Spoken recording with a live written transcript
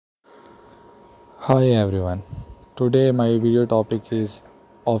Hi everyone. Today my video topic is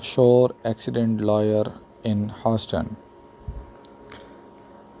offshore accident lawyer in Houston.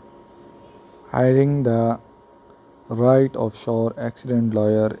 Hiring the right offshore accident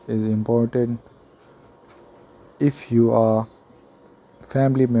lawyer is important if your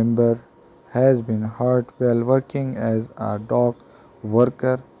family member has been hurt while working as a dock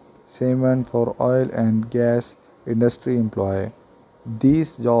worker, seaman for oil and gas industry employee.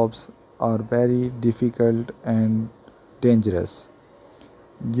 These jobs are very difficult and dangerous.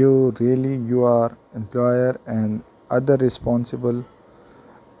 Your employer and other responsible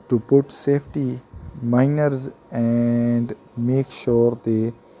to put safety minors and make sure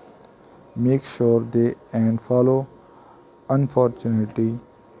they and follow. Unfortunately,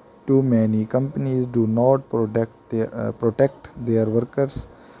 too many companies do not protect their workers.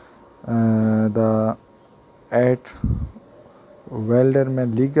 The at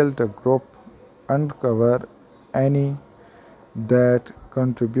Welderman legal group uncover any that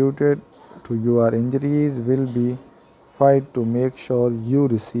contributed to your injuries will be fight to make sure you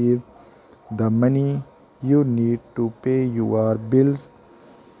receive the money you need to pay your bills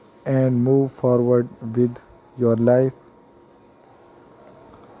and move forward with your life.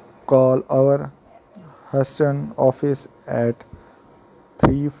 Call our Houston office at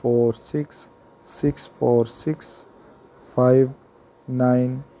 346 646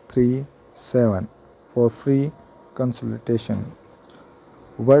 5937 for free consultation.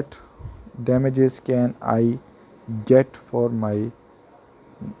 What damages can I get for my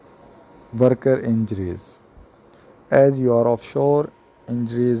worker injuries? As your offshore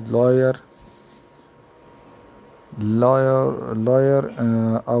injuries lawyer,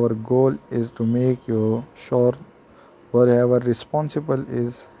 our goal is to make you sure wherever responsible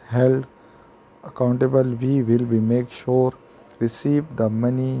is held accountable. We will be make sure receive the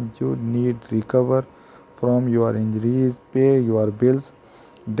money you need, recover from your injuries, pay your bills.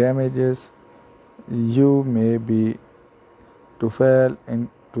 Damages you may be to fall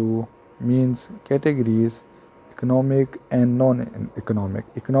into means categories: economic and non-economic.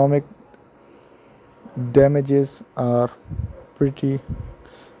 Economic damages are pretty.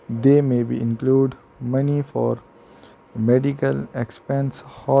 They may be include money for medical expense,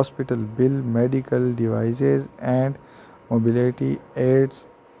 hospital bill, medical devices and mobility aids,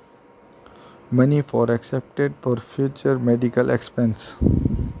 money for accepted for future medical expense.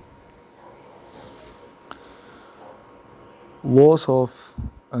 Loss of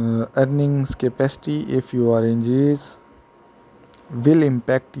earnings capacity if your injuries will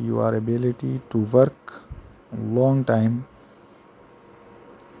impact your ability to work long time.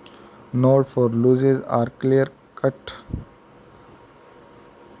 Not for losses are clear cut,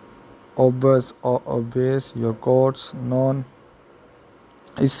 obvious. Your courts known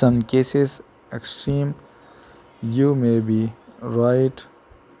in some cases extreme. You may be right.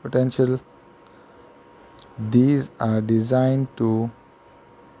 Potential. These are designed to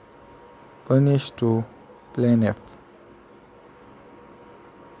punish to plaintiff.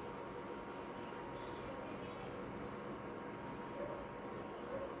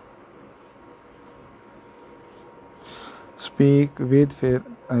 Speak with a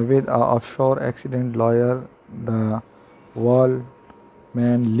offshore accident lawyer, the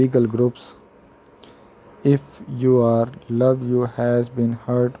Wallman legal groups. If your love you has been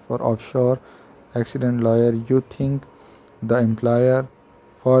hurt for offshore accident lawyer, you think the employer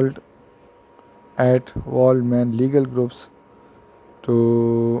fault at Wallman legal groups.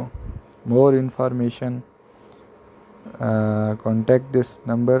 To more information, contact this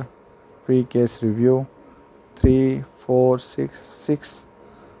number. Free case review 346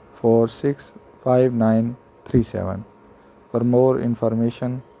 For more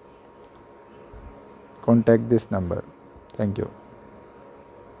information, contact this number. Thank you.